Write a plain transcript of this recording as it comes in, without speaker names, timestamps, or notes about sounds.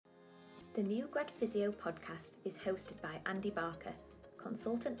The New Grad Physio podcast is hosted by Andy Barker,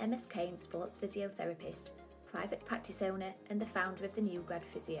 consultant MSK and sports physiotherapist, private practice owner and the founder of the New Grad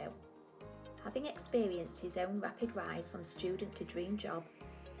Physio. Having experienced his own rapid rise from student to dream job,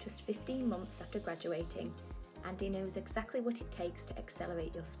 just 15 months after graduating, Andy knows exactly what it takes to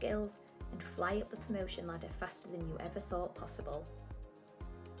accelerate your skills and fly up the promotion ladder faster than you ever thought possible.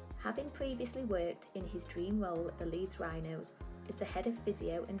 Having previously worked in his dream role at the Leeds Rhinos as the head of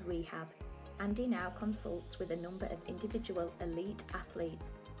physio and rehab, Andy now consults with a number of individual elite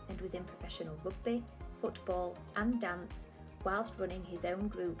athletes and within professional rugby, football and dance, whilst running his own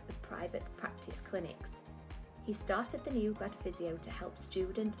group of private practice clinics. He started the New Grad Physio to help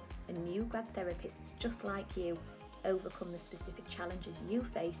student and new grad therapists just like you overcome the specific challenges you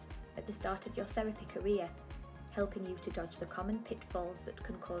face at the start of your therapy career, helping you to dodge the common pitfalls that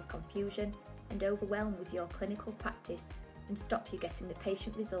can cause confusion and overwhelm with your clinical practice and stop you getting the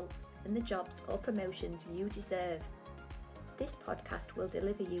patient results and the jobs or promotions you deserve. This podcast will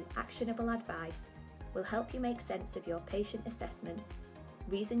deliver you actionable advice, will help you make sense of your patient assessments,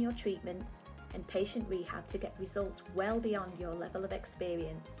 reason your treatments, and patient rehab to get results well beyond your level of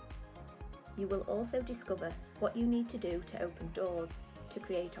experience. You will also discover what you need to do to open doors, to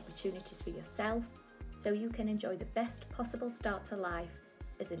create opportunities for yourself, so you can enjoy the best possible start to life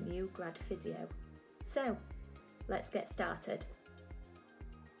as a new grad physio. So, let's get started.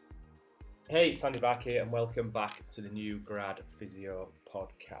 Hey, it's Andy back here and welcome back to the New Grad Physio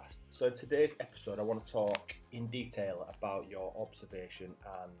podcast. So in today's episode I want to talk in detail about your observation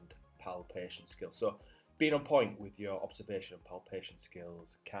and palpation skills. So being on point with your observation and palpation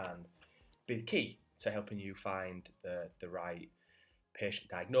skills can be the key to helping you find the right patient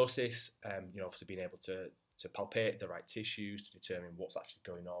diagnosis, obviously being able to palpate the right tissues to determine what's actually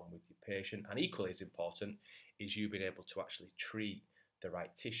going on with your patient, and equally as important is you being able to actually treat the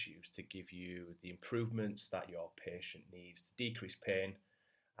right tissues to give you the improvements that your patient needs to decrease pain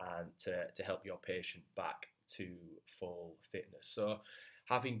and to help your patient back to full fitness. So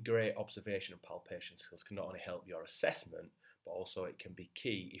having great observation and palpation skills can not only help your assessment, but also it can be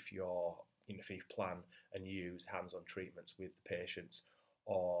key if you plan and use hands-on treatments with the patients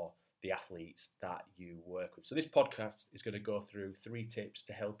or the athletes that you work with. So this podcast is going to go through 3 tips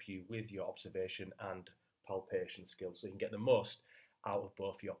to help you with your observation and palpation skills so you can get the most out of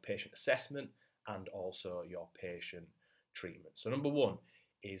both your patient assessment and also your patient treatment. So number 1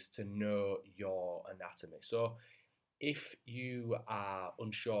 is to know your anatomy. So if you are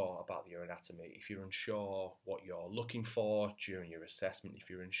unsure about your anatomy, if you're unsure what you're looking for during your assessment, if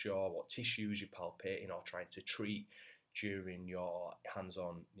you're unsure what tissues you're palpating or trying to treat during your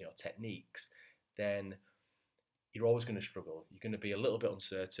hands-on techniques, then you're always going to struggle. You're going to be a little bit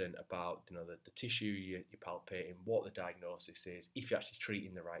uncertain about the tissue you're palpating, what the diagnosis is, if you're actually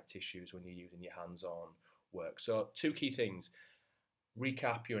treating the right tissues when you're using your hands-on work. So 2 key things.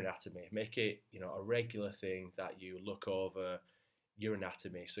 Recap your anatomy. Make it a regular thing that you look over your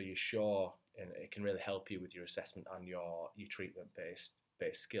anatomy so you're sure, and it can really help you with your assessment and your treatment-based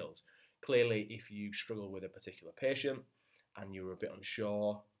skills. Clearly, if you struggle with a particular patient and you're a bit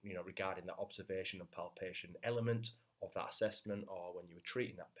unsure, regarding that observation and palpation element of that assessment, or when you were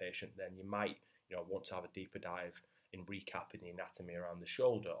treating that patient, then you might, want to have a deeper dive in recapping the anatomy around the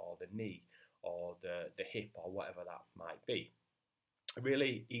shoulder or the knee or the hip or whatever that might be. A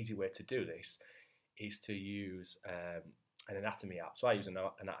really easy way to do this is to use an anatomy app. So I use an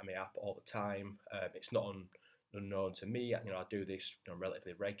anatomy app all the time. It's not unknown to me. I do this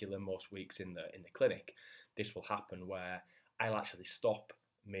relatively regular most weeks in the clinic. This will happen where I'll actually stop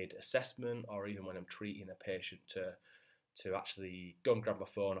mid-assessment or even when I'm treating a patient to actually go and grab my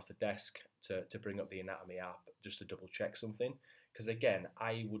phone off the desk to bring up the anatomy app just to double check something. Because again,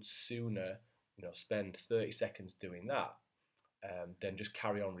 I would sooner spend 30 seconds doing that then just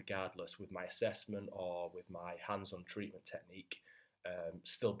carry on regardless with my assessment or with my hands-on treatment technique,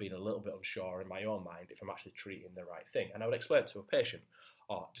 still being a little bit unsure in my own mind if I'm actually treating the right thing. And I would explain it to a patient,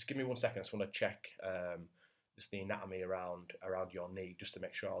 just give me 1 second, I just want to check just the anatomy around your knee just to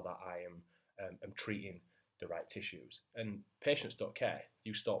make sure that I am treating the right tissues. And patients don't care.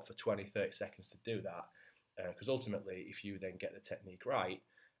 You stop for 20-30 seconds to do that, because ultimately if you then get the technique right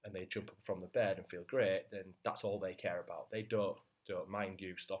and they jump up from the bed and feel great, then that's all they care about. They don't mind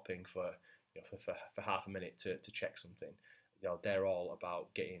you stopping for half a minute to check something. They're all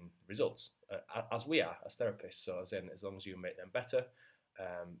about getting results, as we are as therapists. So as long as you make them better,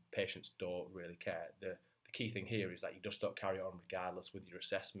 patients don't really care. The key thing here is that you just don't carry on regardless with your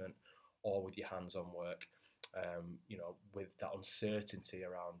assessment or with your hands-on work, with that uncertainty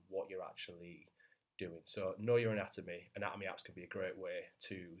around what you're actually doing. So know your anatomy. Anatomy apps can be a great way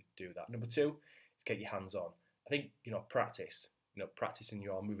to do that. Number 2 is get your hands on. I think, practicing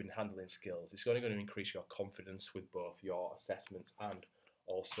your moving and handling skills, it's only going to increase your confidence with both your assessments and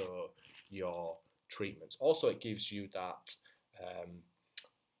also your treatments. Also, it gives you that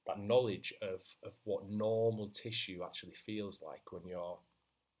knowledge of what normal tissue actually feels like when you're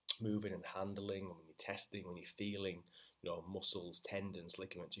moving and handling, when you're testing, when you're feeling, muscles, tendons,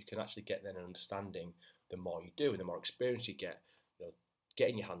 ligaments. You can actually get then an understanding the more you do and the more experience you get,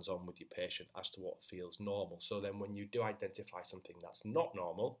 getting your hands on with your patient as to what feels normal. So then when you do identify something that's not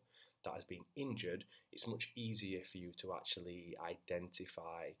normal, that has been injured, it's much easier for you to actually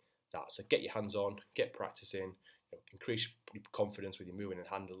identify that. So get your hands on, get practicing, increase your confidence with your moving and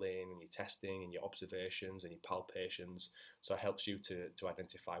handling and your testing and your observations and your palpations. So it helps you to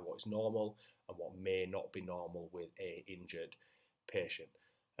identify what is normal and what may not be normal with a injured patient.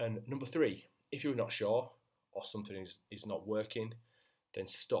 And number 3, if you're not sure or something is not working, then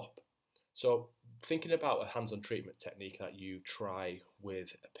stop. So thinking about a hands-on treatment technique that you try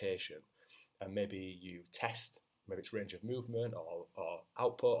with a patient, and maybe you test, maybe it's range of movement or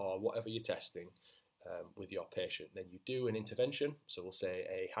output or whatever you're testing with your patient. Then you do an intervention, so we'll say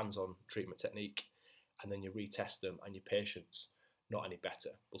a hands-on treatment technique, and then you retest them and your patient's not any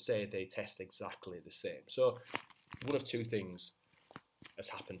better. We'll say they test exactly the same. So one of 2 things has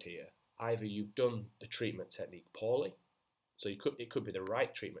happened here. Either you've done the treatment technique poorly, so it could be the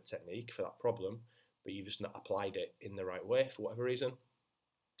right treatment technique for that problem, but you've just not applied it in the right way for whatever reason,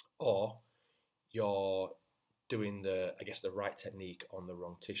 or you're doing the right technique on the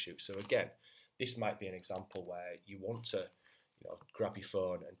wrong tissue. So again, this might be an example where you want to, grab your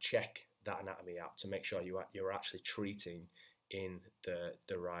phone and check that anatomy app to make sure you're actually treating in the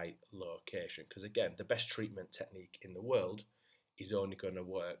right location. Because again, the best treatment technique in the world is only going to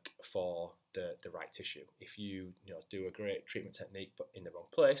work for the right tissue. If you do a great treatment technique but in the wrong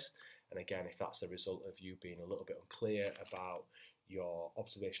place, and again, if that's a result of you being a little bit unclear about your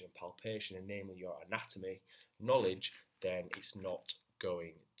observation and palpation, and namely your anatomy knowledge, then it's not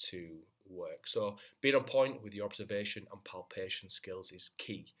going to work. So being on point with your observation and palpation skills is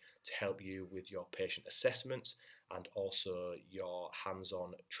key to help you with your patient assessments and also your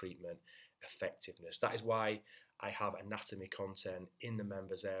hands-on treatment effectiveness. That is why I have anatomy content in the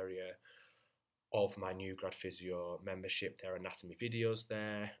members area of my new grad physio membership. There are anatomy videos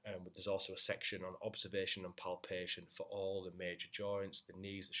there, but there's also a section on observation and palpation for all the major joints, the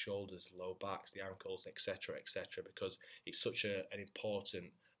knees, the shoulders, the low backs, the ankles, etc., because it's such an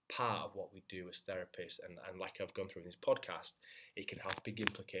important part of what we do as therapists, and like I've gone through in this podcast, it can have big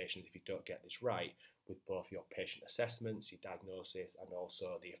implications if you don't get this right with both your patient assessments, your diagnosis, and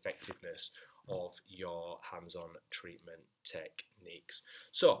also the effectiveness of your hands-on treatment techniques.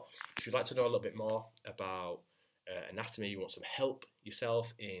 So if you'd like to know a little bit more about anatomy, you want some help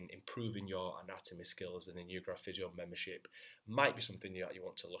yourself in improving your anatomy skills, then the new grad physio membership might be something that you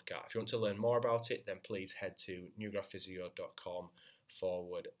want to look at. If you want to learn more about it, then please head to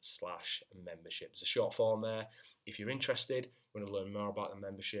newgradphysio.com/membership. There's a short form there. If you're interested, you want to learn more about the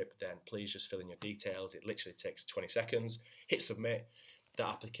membership, then please just fill in your details. It literally takes 20 seconds. Hit submit. That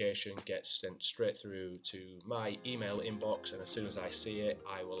application gets sent straight through to my email inbox, and as soon as I see it,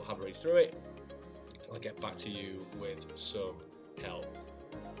 I will have a read through it. I'll get back to you with some help.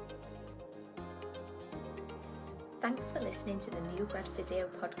 Thanks for listening to the New Grad Physio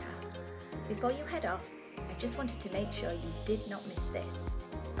podcast. Before you head off, I just wanted to make sure you did not miss this.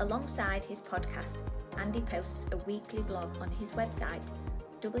 Alongside his podcast, Andy posts a weekly blog on his website,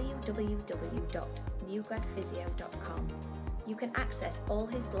 www.newgradphysio.com. You can access all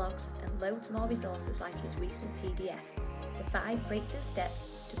his blogs and loads more resources like his recent PDF, The 5 Breakthrough Steps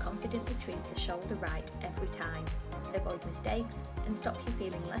to Confidently Treat the Shoulder Right Every Time, Avoid Mistakes and Stop You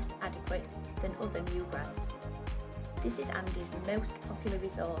Feeling Less Adequate Than Other New Grads. This is Andy's most popular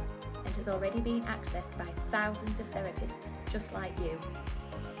resource and has already been accessed by thousands of therapists just like you.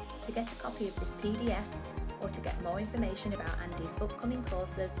 To get a copy of this PDF, or to get more information about Andy's upcoming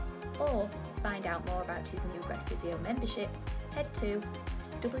courses, or find out more about his New Grad Physio membership, head to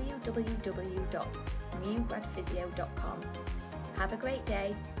www.newgradphysio.com. Have a great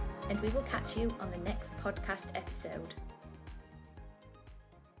day, and we will catch you on the next podcast episode.